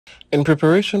In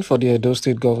preparation for the Edo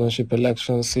State governorship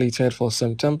elections slated for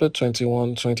September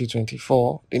 21,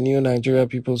 2024, the new Nigeria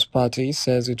People's Party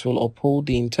says it will uphold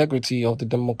the integrity of the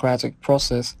democratic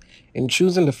process in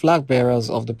choosing the flag bearers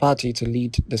of the party to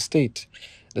lead the state.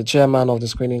 The chairman of the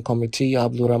screening committee,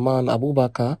 Abdulrahman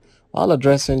Abubakar, while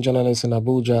addressing journalists in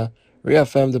Abuja,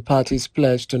 reaffirmed the party's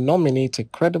pledge to nominate a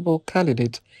credible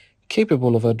candidate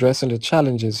capable of addressing the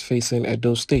challenges facing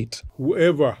Edo State.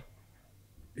 Whoever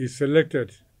is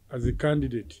selected as a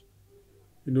candidate,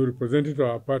 representing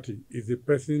our party, is a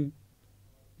person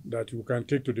that you can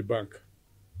take to the bank.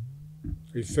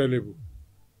 It's sellable.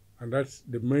 And that's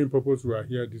the main purpose we are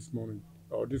here this morning,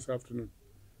 or this afternoon.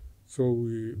 So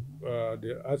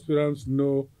the aspirants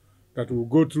know that we'll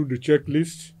go through the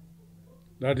checklist.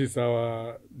 That is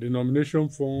the nomination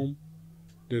form,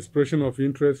 the expression of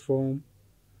interest form,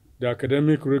 the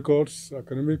academic records,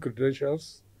 academic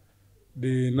credentials,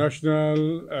 the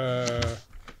national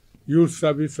youth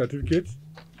service certificate,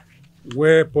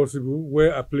 where possible,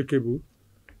 where applicable,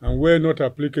 and where not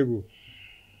applicable,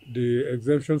 the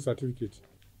exemption certificate.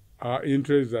 Our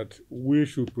interest that we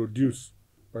should produce,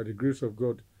 by the grace of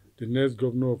God, the next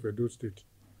governor of Edo State.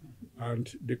 And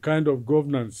the kind of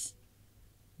governance,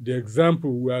 the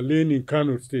example we are laying in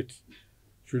Kano State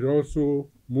should also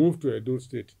move to Edo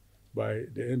State by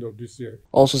the end of this year.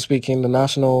 Also speaking, the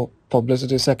National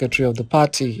Publicity Secretary of the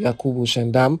party, Yakubu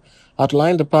Shendam,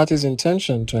 outlined the party's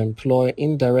intention to employ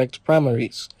indirect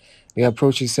primaries. The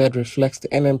approach, he said, reflects the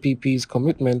NNPP's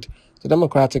commitment to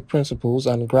democratic principles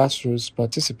and grassroots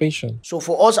participation. So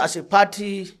for us as a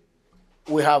party,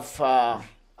 we have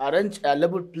arranged a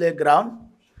level playground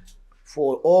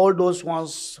for all those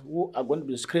ones who are going to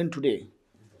be screened today.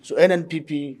 So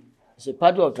NNPP is a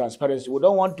party of transparency. We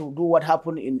don't want to do what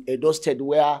happened in Edo State,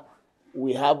 where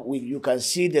you can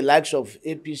see the likes of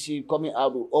APC coming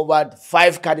out with over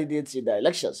 5 candidates in the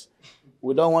elections.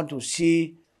 We don't want to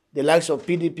see the likes of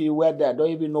PDP where they don't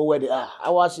even know where they are.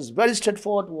 Ours is very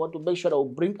straightforward. We want to make sure that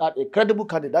we bring out a credible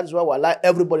candidate. That's why we allow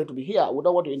everybody to be here. We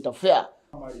don't want to interfere.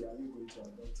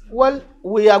 Well,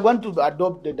 we are going to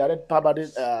adopt the direct primary,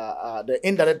 the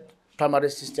indirect primary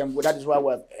system. That is why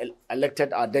we have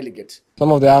elected our delegates.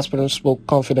 Some of the aspirants spoke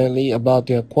confidently about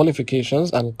their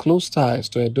qualifications and close ties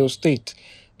to Edo State.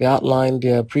 They outlined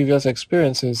their previous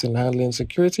experiences in handling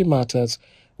security matters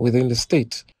within the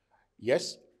state.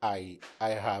 Yes, I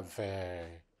have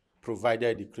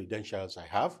provided the credentials I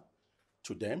have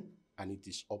to them, and it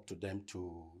is up to them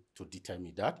to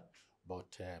determine that.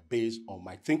 But based on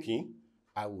my thinking,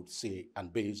 I would say,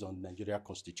 and based on Nigeria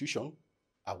Constitution,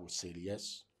 I would say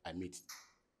yes, I meet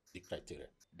the criteria.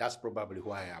 That's probably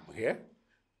why I am here,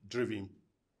 driven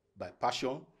by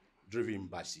passion, driven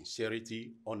by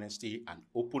sincerity, honesty, and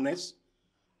openness.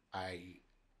 I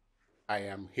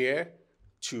am here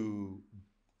to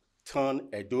turn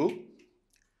Edo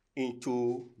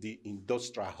into the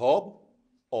industrial hub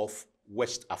of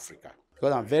West Africa.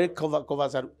 Because I'm very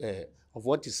cognizant of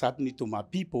what is happening to my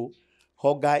people.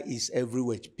 Hunger is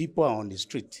everywhere. People are on the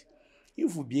street.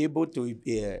 If we be able to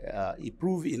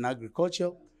improve in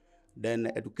agriculture,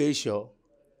 then education,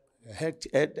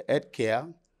 health care,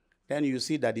 then you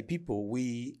see that the people,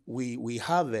 we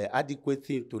have an adequate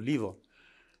thing to live on.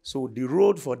 So the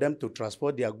road for them to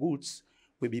transport their goods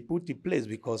will be put in place,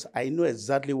 because I know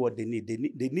exactly what they need.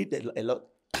 They need a lot.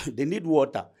 They need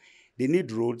water, they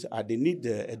need roads, and they need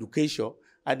education,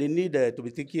 and they need to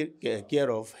be taken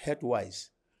care of health-wise.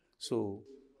 So,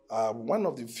 one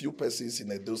of the few persons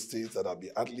in Edo State that have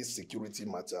been at least security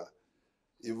matter.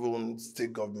 Even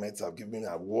state governments have given me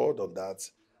an award on that,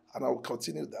 and I will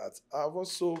continue that. I've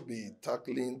also been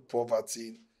tackling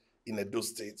poverty in Edo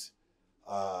State,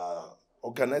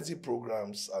 organizing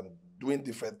programs and doing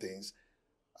different things.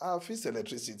 I've fixed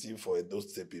electricity for Edo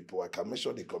State people. I can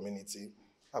measure the community.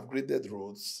 I've graded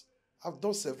roads. I've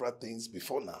done several things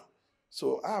before now.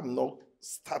 So I am not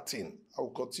starting. I will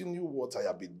continue what I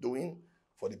have been doing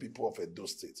for the people of Edo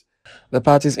State. The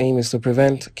party's aim is to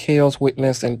prevent chaos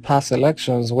witnessed in past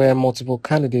elections where multiple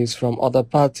candidates from other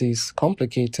parties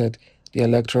complicated the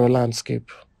electoral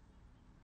landscape.